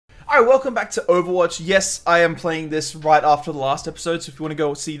Alright, welcome back to Overwatch. Yes, I am playing this right after the last episode, so if you want to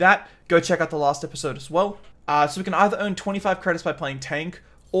go see that, go check out the last episode as well. So we can either earn 25 credits by playing tank,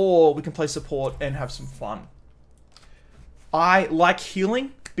 or we can play support and have some fun. I like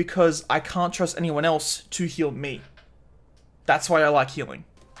healing because I can't trust anyone else to heal me. That's why I like healing.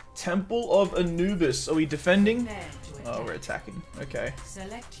 Temple of Anubis. Are we defending? Oh, we're attacking. Okay.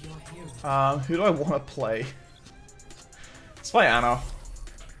 Who do I want to play? Let's play Anna.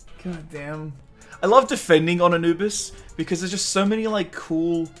 God damn. I love defending on Anubis because there's just so many like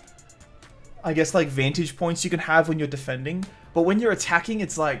cool, I guess, like vantage points you can have when you're defending. But when you're attacking,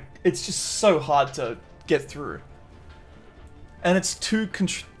 it's like, it's just so hard to get through. And it's 2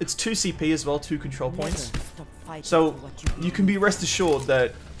 CP as well, 2 control points. So you can be rest assured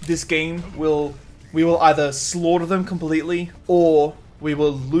that this game we will either slaughter them completely, or we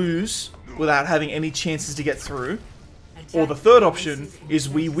will lose without having any chances to get through. Or the third option is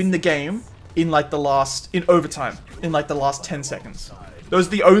we win the game in like in overtime, in like the last 10 seconds. Those are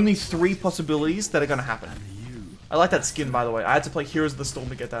the only 3 possibilities that are gonna happen. I like that skin, by the way. I had to play Heroes of the Storm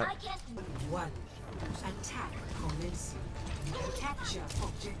to get that.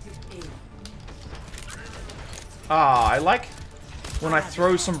 I like when I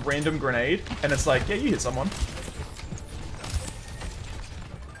throw some random grenade and it's like, yeah, you hit someone.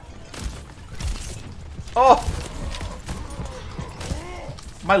 Oh!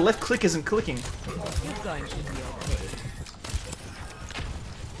 My left click isn't clicking.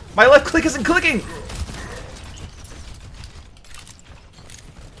 My left click isn't clicking!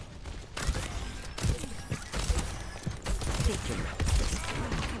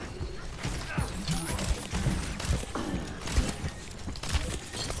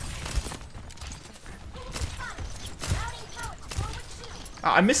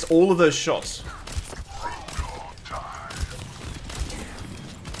 I missed all of those shots.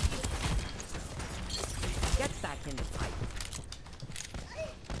 Get back in the fight.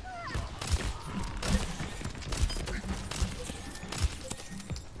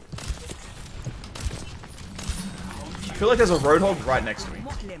 I feel like there's a Roadhog right next to me.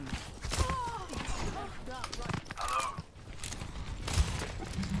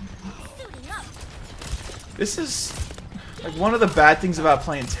 This is like one of the bad things about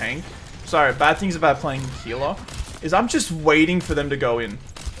playing tank. Sorry, bad things about playing healer is I'm just waiting for them to go in.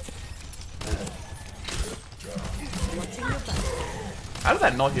 How did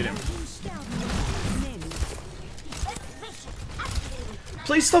that not hit him?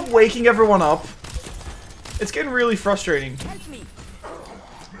 Please stop waking everyone up. It's getting really frustrating.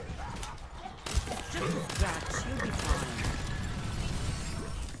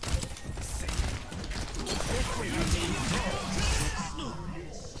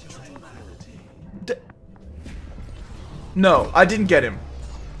 No, I didn't get him.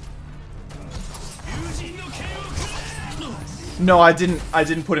 No, I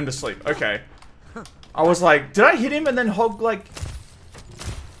didn't put him to sleep. Okay. I was like, did I hit him and then Hog, like,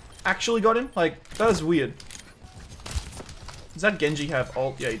 actually got him? Like, that was weird. Does that Genji have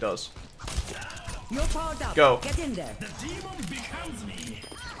ult? Yeah, he does. Go. Get in there.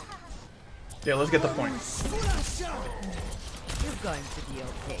 Yeah, let's get the point. You're going to be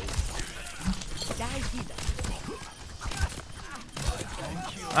okay.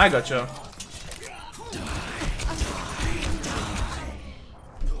 I gotcha.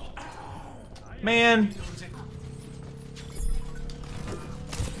 Man.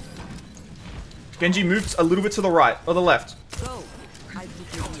 Genji moved a little bit to the right or the left. Go. I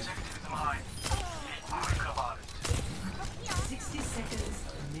put you here. 60 seconds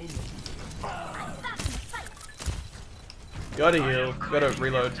remaining. Gotta heal. Gotta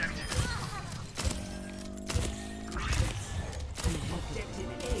reload.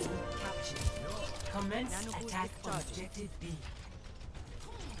 Commence attack on objective B.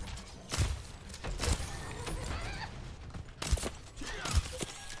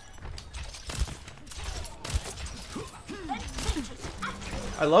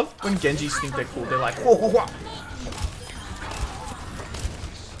 I love when Genjis think they're cool. They're like, whoa, whoa, whoa.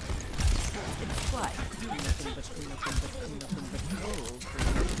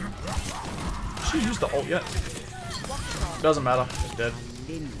 She used the ult yet? Doesn't matter. It's dead.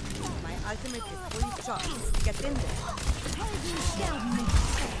 My ultimate is fully charged. Get in there.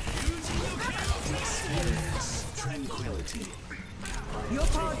 Tranquility. You're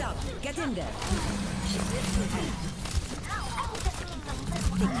powered up. Get in there.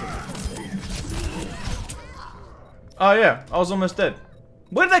 Oh yeah, I was almost dead.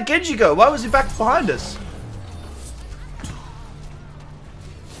 Where did that Genji go? Why was he back behind us?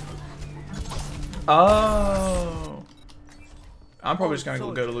 Oh. I'm probably just gonna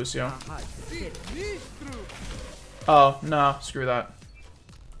go to Lucio. Oh, no, screw that.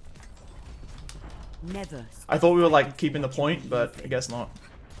 Never. I thought we were like keeping the point, but I guess not.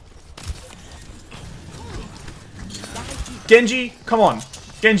 Genji, come on.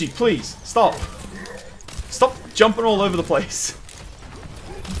 Genji, please, stop. Stop jumping all over the place.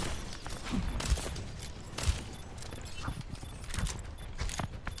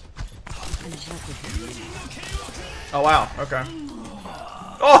 Oh wow, okay.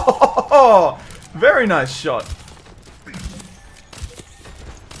 Oh, very nice shot.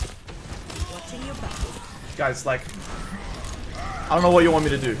 Guys, like, I don't know what you want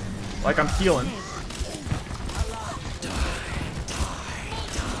me to do. Like, I'm healing.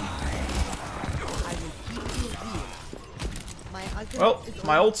 Well,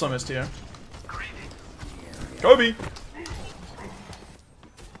 my ult's almost here. Kobe!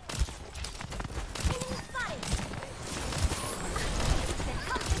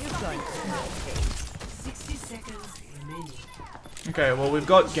 Okay, well, we've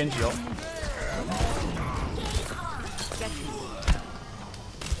got Genji up.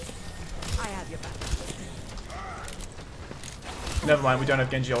 Never mind, we don't have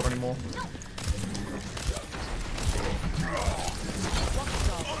Genji ult anymore.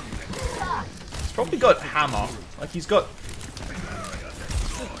 He's probably got hammer. Like, he's got...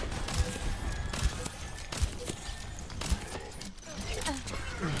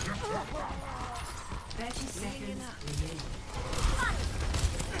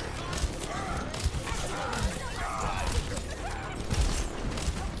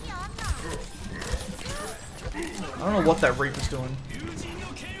 I don't know what that Reaper's doing.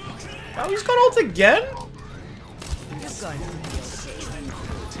 Oh, he's got ult again?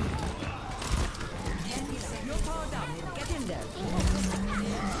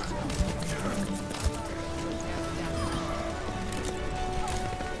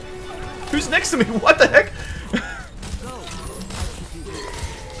 Who's next to me? What the heck?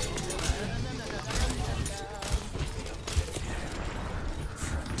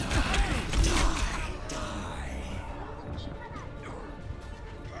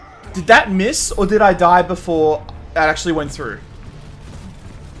 Did that miss, or did I die before that actually went through?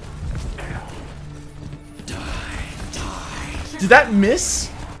 Did that miss?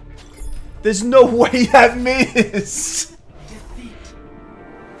 There's no way that missed!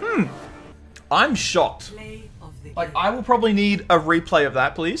 I'm shocked. Like, I will probably need a replay of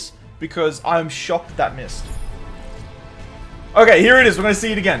that, please, because I'm shocked that missed. Okay, here it is. We're going to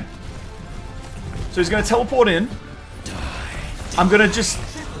see it again. So he's going to teleport in. I'm going to just...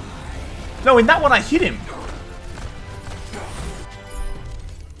 No, in that one I hit him.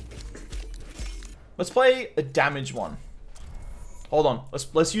 Let's play a damage one. Hold on.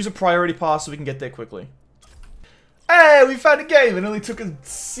 Let's use a priority pass so we can get there quickly. Hey, we found a game. It only took us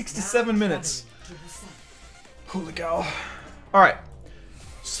 6 to 7 minutes. Holy cow. Alright.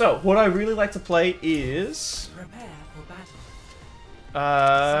 So, what I really like to play is...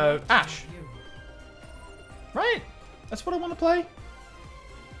 Ashe. Right? That's what I want to play?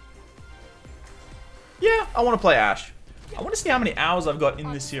 Yeah, I want to play Ashe. I want to see how many hours I've got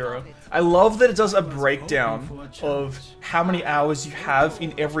in this hero. I love that it does a breakdown of how many hours you have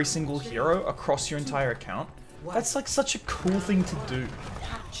in every single hero across your entire account. That's like such a cool thing to do.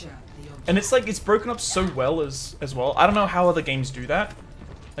 And it's like, it's broken up so well as well. I don't know how other games do that.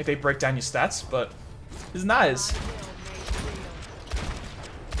 Like, they break down your stats, but it's nice.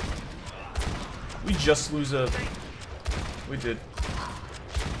 We just lose a... We did.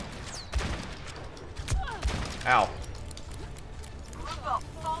 Ow.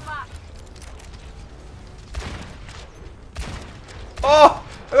 Oh!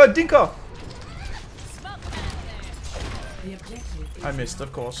 I got Dinko! I missed,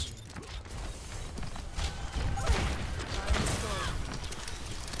 of course.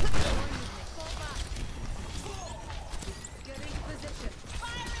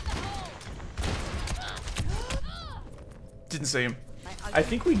 Didn't see him. I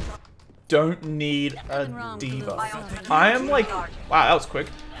think we don't need a diva. I am like... Wow, that was quick.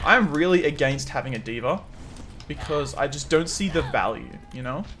 I am really against having a diva. Because I just don't see the value, you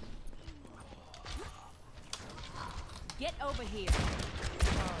know? Get over here.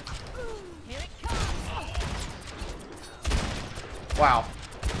 Here it comes. Wow.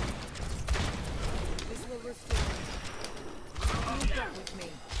 This will restore. You go with me.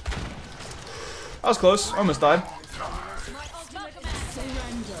 That was close. Almost died.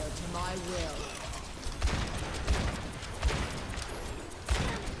 Surrender to my will.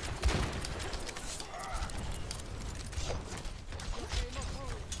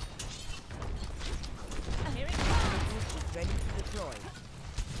 Here it comes. Ready to deploy.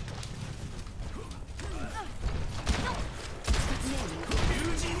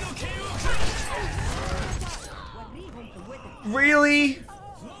 Really?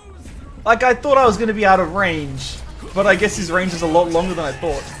 Like, I thought I was gonna be out of range, but I guess his range is a lot longer than I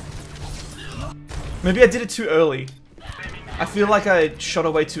thought. Maybe I did it too early. I feel like I shot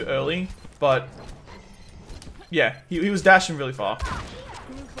away too early, but yeah, he was dashing really far.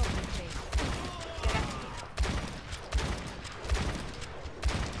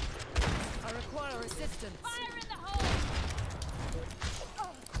 I require assistance. Fire in the hole.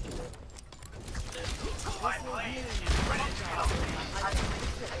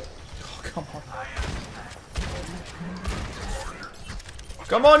 Oh, come on.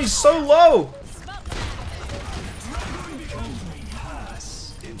 Come on, he's so low!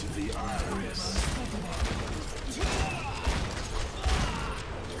 Into the iris.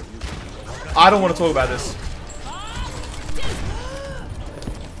 I don't want to talk about this.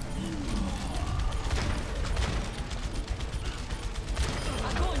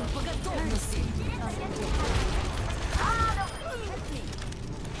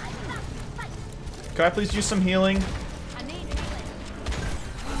 Can I please use some healing? I need healing.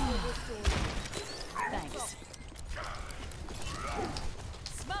 Thanks.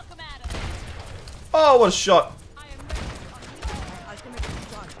 Smoke him at him. Oh, what a shot. I am ready. My ultimate is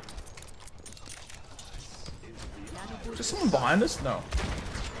done. Is there someone behind us? No.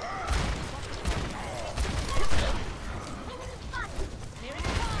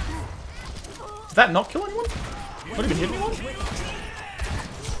 Did that not kill anyone? Not even hit anyone?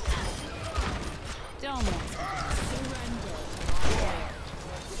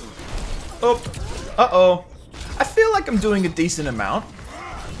 Oh, uh-oh. I feel like I'm doing a decent amount.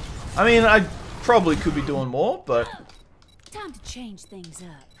 I mean, I probably could be doing more, but Time to change things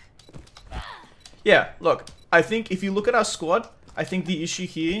up. yeah, look. I think if you look at our squad, I think the issue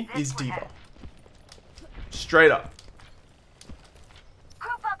here is Diva. Straight up.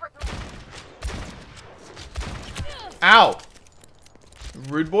 Ow!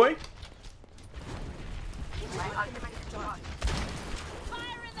 Rude boy? Fire in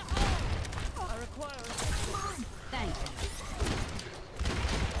the hole. I require assistance. Thank you.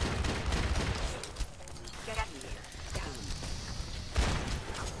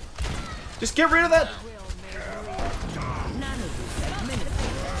 Just get rid of that.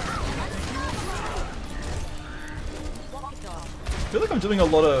 I feel like I'm doing a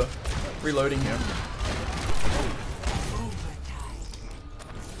lot of reloading here.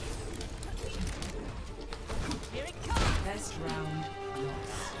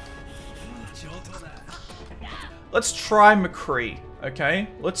 Let's try McCree, okay?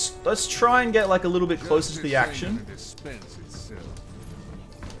 Let's try and get like a little bit closer to the action.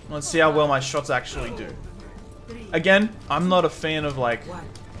 Let's see how well my shots actually do. Again, I'm not a fan of like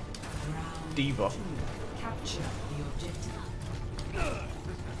Diva.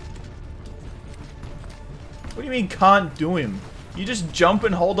 What do you mean can't do him? You just jump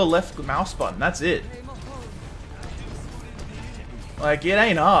and hold the left mouse button, that's it. Like, it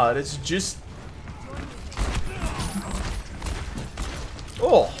ain't hard, it's just...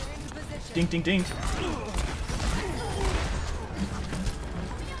 Oh! Ding, ding, ding.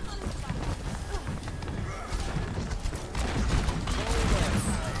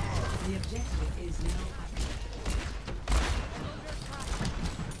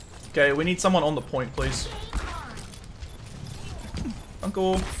 Okay, we need someone on the point, please.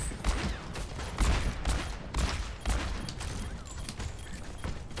 Uncle.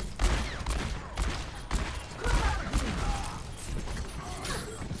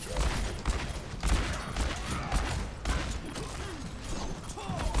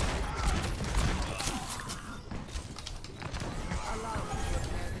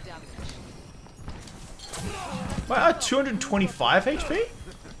 Wait, I had 225 HP?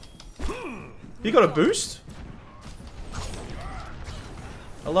 He got a boost?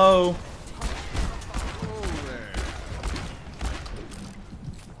 Hello?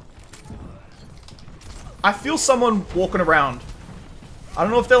 I feel someone walking around. I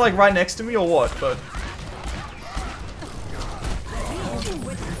don't know if they're like right next to me or what, but...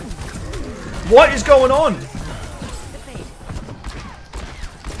 What is going on?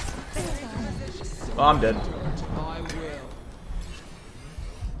 Oh, I'm dead.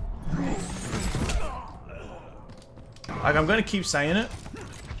 Like, I'm gonna keep saying it,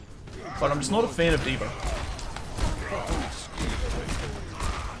 but I'm just not a fan of Diva.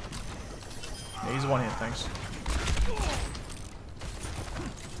 Yeah, he's one hit, thanks.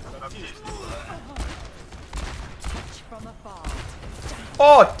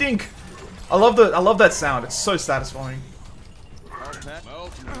 Oh, dink! I love that sound. It's so satisfying.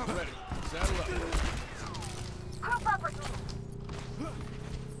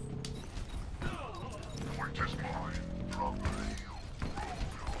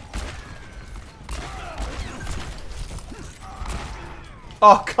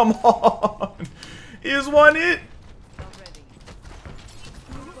 Oh, come on! Here's one hit!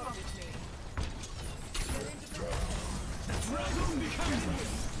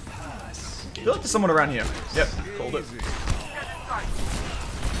 I feel like there's someone around here. Yep, called it.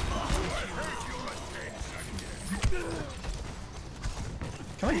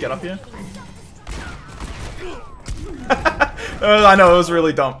 Can I get up here? I know, it was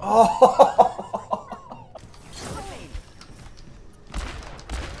really dumb. Oh.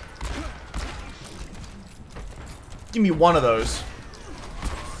 Give me one of those.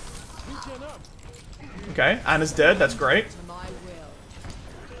 Okay, Anna's dead, that's great.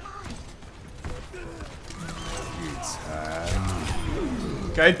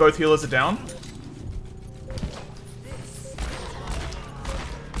 Okay, both healers are down.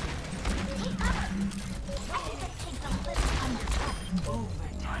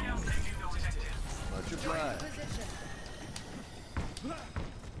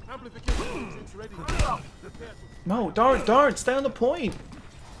 No, don't, stay on the point.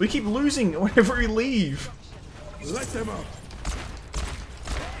 We keep losing whenever we leave. Let them up.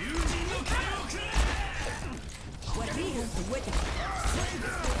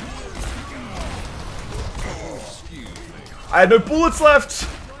 I had no bullets left.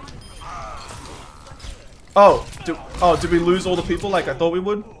 Oh, did we lose all the people like I thought we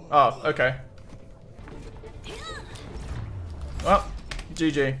would? Oh, okay. Well,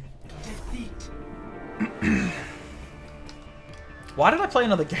 GG. Why did I play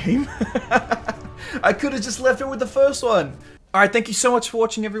another game? I could have just left it with the first one. Alright, thank you so much for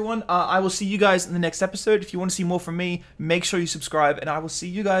watching, everyone. I will see you guys in the next episode. If you want to see more from me, make sure you subscribe, and I will see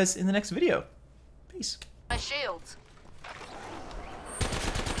you guys in the next video. Peace. My shields.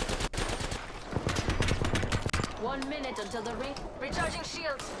 1 minute until the ring. Recharging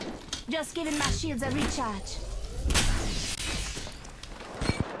shields. Just giving my shields a recharge.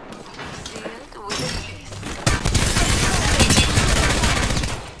 Shield with a kiss.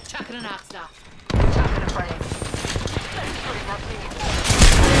 Chucking an ox now. Chucking a frame. Let's put it up here.